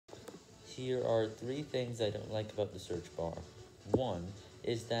Here are 3 things I don't like about the search bar. One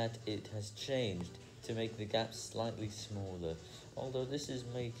is that it has changed to make the gaps slightly smaller, although this is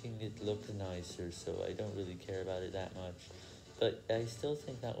making it look nicer, so I don't really care about it that much, but I still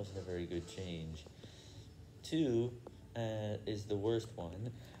think that wasn't a very good change. Two is the worst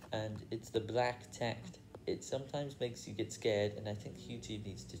one, and it's the black text. It sometimes makes you get scared, and I think YouTube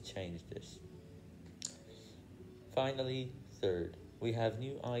needs to change this. Finally, third, we have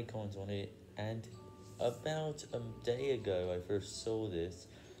new icons on it, and about a day ago I first saw this,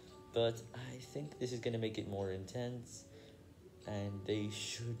 but I think this is going to make it more intense, and they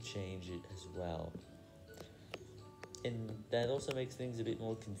should change it as well. And that also makes things a bit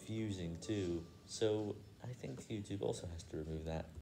more confusing too, so I think YouTube also has to remove that.